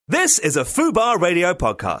This is a Fubar Radio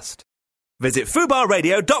podcast. Visit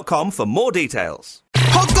fubarradio.com for more details.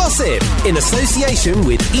 Hot Gossip, in association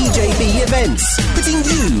with EJB Events, putting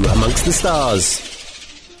you amongst the stars.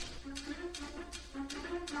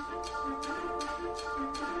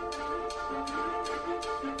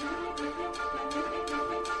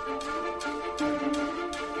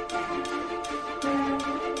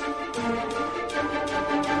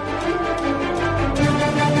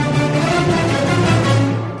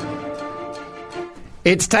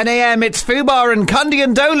 It's 10 a.m, it's Fubar and Cundy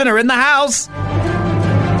and Dolan are in the house.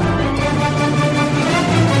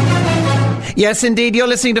 Yes, indeed, you're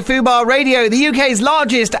listening to Fubar Radio, the UK's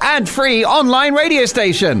largest and free online radio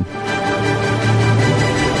station.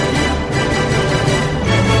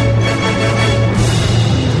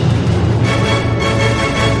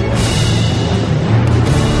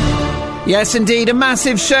 Yes, indeed, a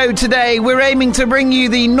massive show today. We're aiming to bring you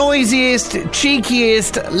the noisiest,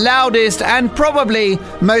 cheekiest, loudest and probably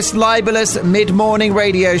most libelous mid-morning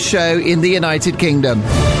radio show in the United Kingdom.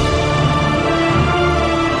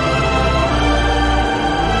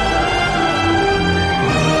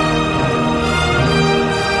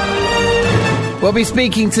 We'll be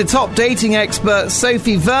speaking to top dating expert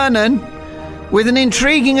Sophie Vernon with an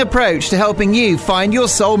intriguing approach to helping you find your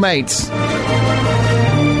soulmates.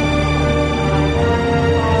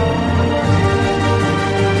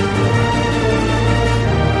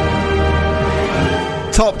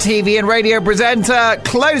 Top TV and radio presenter,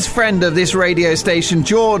 close friend of this radio station,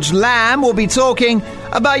 George Lamb, will be talking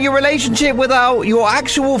about your relationship with your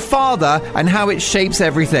actual father and how it shapes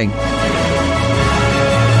everything.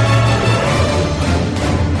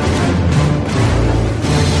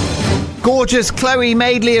 Gorgeous Chloe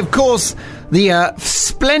Madeley, of course, the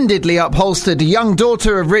splendidly upholstered young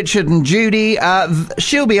daughter of Richard and Judy.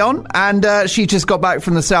 She'll be on, and she just got back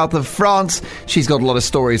from the south of France. She's got a lot of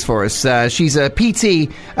stories for us. She's a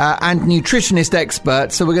PT and nutritionist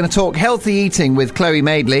expert, so we're going to talk healthy eating with Chloe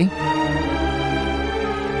Madeley.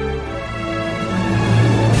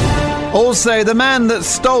 Also, the man that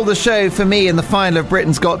stole the show for me in the final of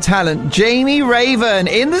Britain's Got Talent, Jamie Raven,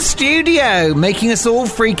 in the studio, making us all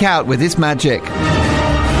freak out with his magic.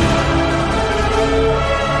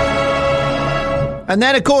 And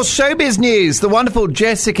then, of course, showbiz news. The wonderful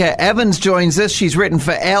Jessica Evans joins us. She's written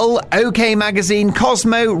for Elle, OK Magazine,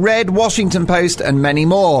 Cosmo, Red, Washington Post, and many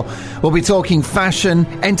more. We'll be talking fashion,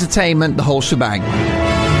 entertainment, the whole shebang.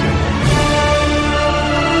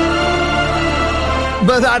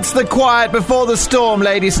 But that's the quiet before the storm,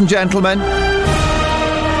 ladies and gentlemen.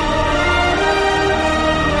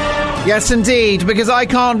 Yes, indeed, because I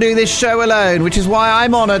can't do this show alone, which is why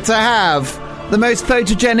I'm honoured to have the most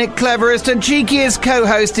photogenic, cleverest and cheekiest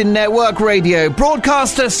co-host in network radio,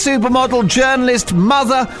 broadcaster, supermodel, journalist,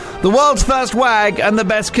 mother, the world's first wag and the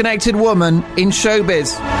best connected woman in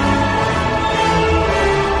showbiz.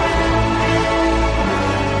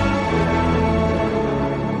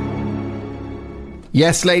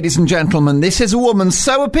 Yes, ladies and gentlemen, this is a woman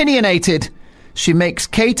so opinionated, she makes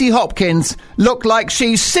Katie Hopkins look like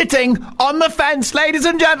she's sitting on the fence. Ladies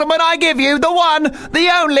and gentlemen, I give you the one, the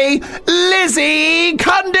only, Lizzie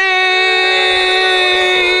Cundy!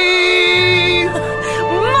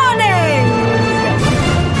 Morning!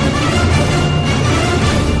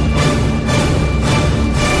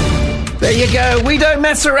 There you go. We don't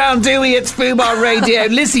mess around, do we? It's Fubar Radio.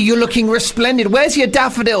 Lizzie, you're looking resplendent. Where's your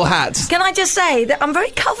daffodil hat? Can I just say that I'm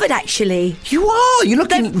very covered, actually. You are. You're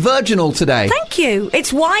looking virginal today. Thank you.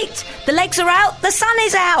 It's white, the legs are out, the sun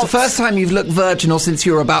is out. It's the first time you've looked virginal since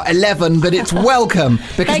you were about 11, but it's welcome,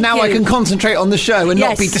 because now I can concentrate on the show and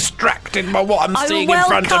not be distracted by what I'm seeing in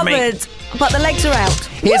front of me. Covered, but the legs are out.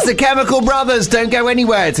 It's the Chemical Brothers. Don't go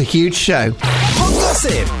anywhere. It's a huge show. Hot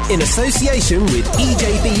Gossip, in association with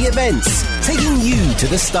EJB Events, taking you to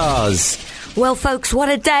the stars. Well, folks, what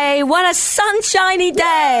a day. What a sunshiny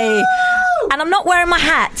day. And I'm not wearing my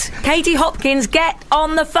hat. Katie Hopkins, get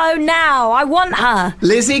on the phone now. I want her.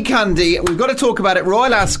 Lizzie Cundy, we've got to talk about it.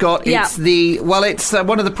 Royal Ascot, it's it's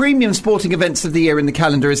one of the premium sporting events of the year in the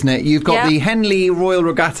calendar, isn't it? You've got the Henley Royal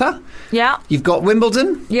Regatta. Yeah. You've got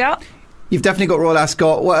Wimbledon. Yeah. You've definitely got Royal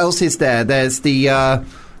Ascot. What else is there? There's the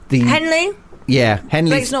Henley. Yeah,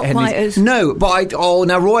 Henley's... But it's not quite as... No, but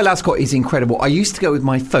now Royal Ascot is incredible. I used to go with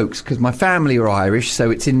my folks because my family are Irish, so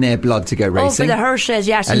it's in their blood to go racing. Oh, for the Hershes,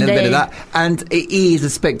 yes, a indeed. little bit of that. And it is a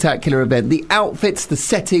spectacular event. The outfits, the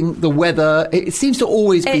setting, the weather. It seems to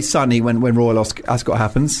always be sunny when Royal Ascot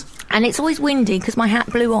happens. And it's always windy because my hat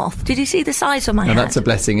blew off. Did you see the size of my hat? That's a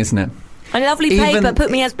blessing, isn't it? A lovely paper put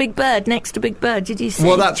me as Big Bird next to Big Bird. Did you see?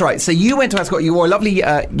 Well, that's right. So you went to Ascot. You wore a lovely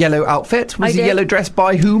yellow outfit. Was I the did. yellow dress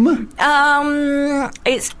by whom?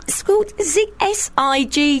 It's called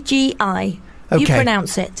Siggi. You Okay.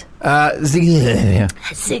 pronounce it. Ziggy.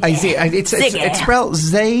 Siggi. It's spelled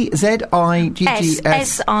Z-I-G-G-S.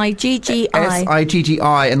 Siggi.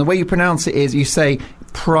 S-I-G-G-I. And the way you pronounce it is you say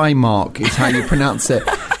Primark is how you pronounce it.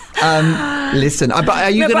 Listen, but are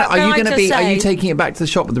you taking it back to the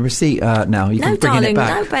shop with the receipt now? You can No, bring it darling,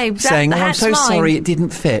 back. no, babe, saying, the I'm hat's so mine." sorry it didn't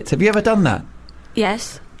fit. Have you ever done that?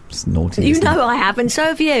 Yes. It's naughty. You isn't it? know I have, and so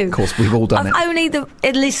have you. Of course, we've all done it. Only the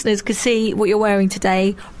listeners could see what you're wearing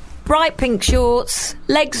today. Bright pink shorts,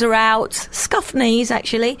 legs are out, scuffed knees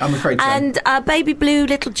actually. I'm afraid so. And a baby blue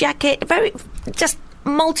little jacket. Just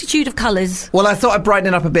multitude of colours. Well, I thought I'd brighten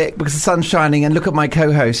it up a bit because the sun's shining, and look at my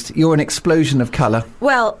co-host. You're an explosion of colour.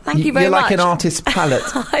 Well, thank you very You're much. like an artist's palette.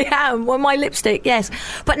 I am. Well, my lipstick, yes.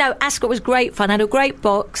 But no, Ascot was great fun. I had a great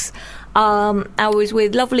box. I was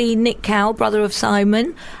with lovely Nick Cowell, brother of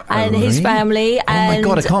Simon, and his really? family. Oh my and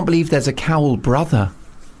God, I can't believe there's a Cowell brother.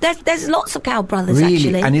 There's lots of Cowell brothers,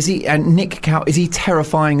 Really? actually. And Nick Cowell, is he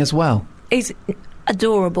terrifying as well? He's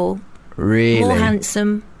adorable, Really? more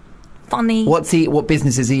handsome, funny. What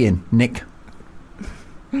business is he in, Nick?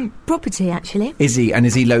 Property, actually. Is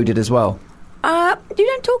he loaded as well? You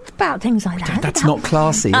don't talk about things like that. That's not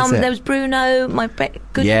classy, is it? There was Bruno, my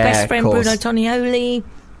good Yeah, best of friend course. Bruno Tonioli.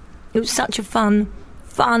 It was such a fun.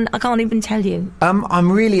 I can't even tell you.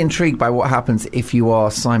 I'm really intrigued by what happens if you are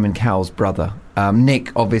Simon Cowell's brother.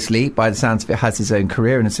 Nick, obviously, by the sounds of it, has his own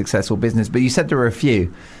career and a successful business, but you said there were a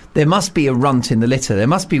few. There must be a runt in the litter. There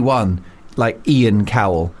must be one, like Ian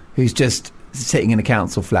Cowell, who's just sitting in a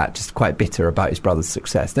council flat, just quite bitter about his brother's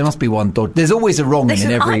success. There must be one. There's always a wrong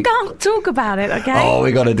Listen, in every... I can't talk about it, okay? Oh,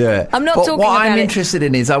 we got to do it. I'm not but talking what about I'm it. interested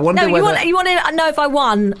in is, I wonder No, whether... you want to know if I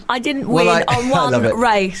won? I didn't Well, win I on love it. one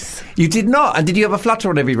race. You did not? And did you have a flutter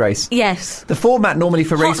on every race? Yes. The format normally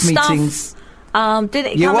for Hot race stuff. meetings... Did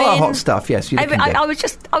it You come are in? hot stuff, yes. You're looking good.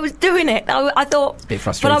 I was doing it. I thought, Bit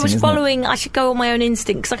frustrating, but I was isn't it? following. I should go on my own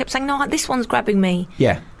instinct because I kept saying, "No, this one's grabbing me."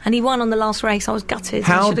 Yeah. And he won on the last race. I was gutted. I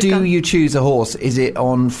How should have do gone. you choose a horse? Is it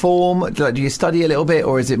on form? Do you study a little bit,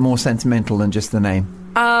 or is it more sentimental than just the name?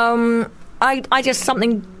 I just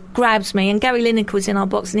something grabs me, and Gary Lineker was in our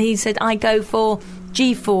box, and he said I go for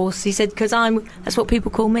G-Force. He said because that's what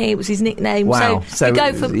people call me. It was his nickname. Wow. So you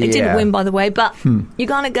go for. yeah. It didn't win, by the way, but you're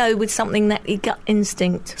gonna go with something that you gut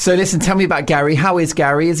instinct. So listen, tell me about Gary. How is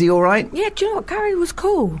Gary? Is he all right? Yeah, do you know what? Gary was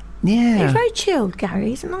cool. Yeah. He's very chilled. Gary,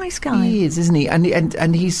 he's a nice guy. He is, isn't he? And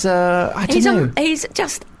he's I don't know. He's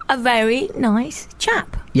just a very nice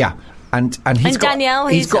chap. Yeah. And he's got, Danielle,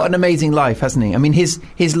 he's got an amazing life, hasn't he? I mean, his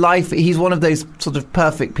life. He's one of those sort of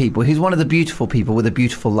perfect people. He's one of the beautiful people with a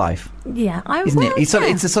beautiful life, Yeah, isn't it? It's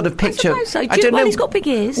a sort of picture. I suppose so. I don't know. He's got big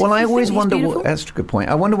ears. Well, I You always think he's wonder. beautiful? That's a good point.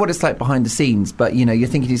 I wonder what it's like behind the scenes. But you know, you're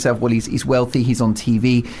thinking to yourself, well, he's wealthy. He's on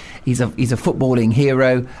TV. He's a footballing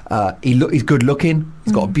hero. He's good looking.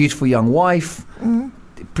 He's got a beautiful young wife.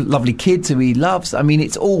 Lovely kids who he loves. I mean,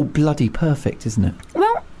 it's all bloody perfect, isn't it?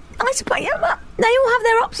 Well, I suppose they all have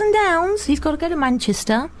their ups and downs. He's got to go to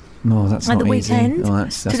Manchester. No, that's At not the easy. weekend Oh,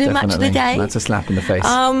 that's to do Match of the definitely- Day. That's a slap in the face.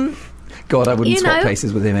 Um, God, I wouldn't you swap know-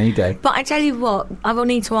 places with him any day. but I tell you what, I will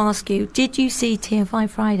need to ask you: did you see TFI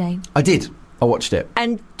Friday? I did. I watched it.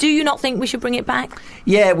 And do you not think we should bring it back?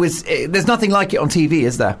 Yeah, it was. There's nothing like it on TV,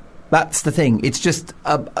 is there? That's the thing. It's just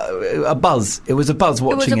a buzz. It was a buzz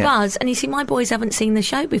watching It was a buzz, and you see, my boys haven't seen the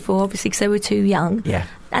show before, obviously, because they were too young. Yeah.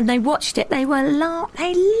 And they watched it. They were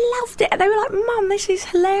they loved it. They were like, "Mum, this is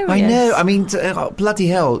hilarious." I know. I mean, bloody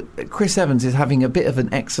hell, Chris Evans is having a bit of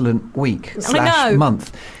an excellent week / know.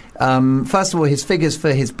 month. First of all, his figures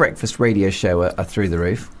for his breakfast radio show are through the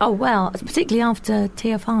roof. Oh well, particularly after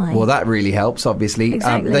TFI. Well, that really helps, obviously.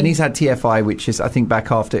 Exactly. Then he's had TFI, which is, I think,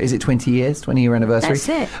 back after, is it 20 years? 20-year anniversary? That's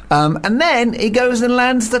it. And then he goes and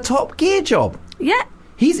lands the Top Gear job. Yeah,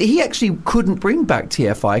 He actually couldn't bring back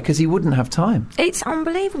TFI because he wouldn't have time. it's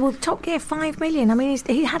unbelievable. Top Gear, $5 million. I mean,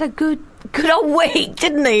 he had a good old week,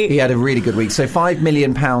 didn't he? He had a really good week. So £5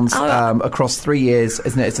 million across 3 years,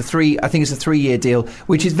 isn't it? I think it's a 3-year deal,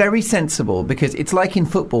 which is very sensible because it's like in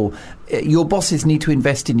football. Your bosses need to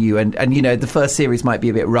invest in you, and you know the first series might be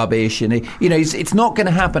a bit rubbish, and you know it's not going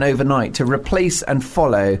to happen overnight to replace and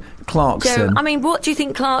follow Clarkson. Joe, I mean, what do you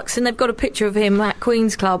think, Clarkson? They've got a picture of him at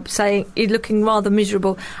Queen's Club saying he's looking rather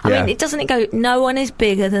miserable. I Yeah. mean, it go, no one is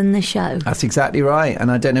bigger than the show. That's exactly right,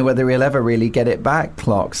 and I don't know whether he'll ever really get it back,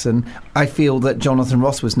 Clarkson. I feel that Jonathan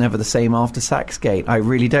Ross was never the same after Saxgate. I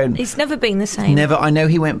really don't. He's never been the same. Never. I know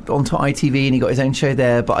he went onto ITV and he got his own show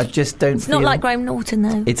there, but I just don't It's not like Graham Norton,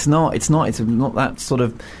 though. It's not. It's not that sort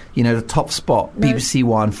of, the top spot. No. BBC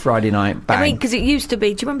One, Friday night, bang. I mean, because it used to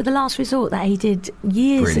be, do you remember The Last Resort that he did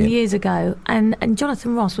years and years ago? And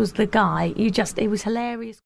Jonathan Ross was the guy. It was hilarious.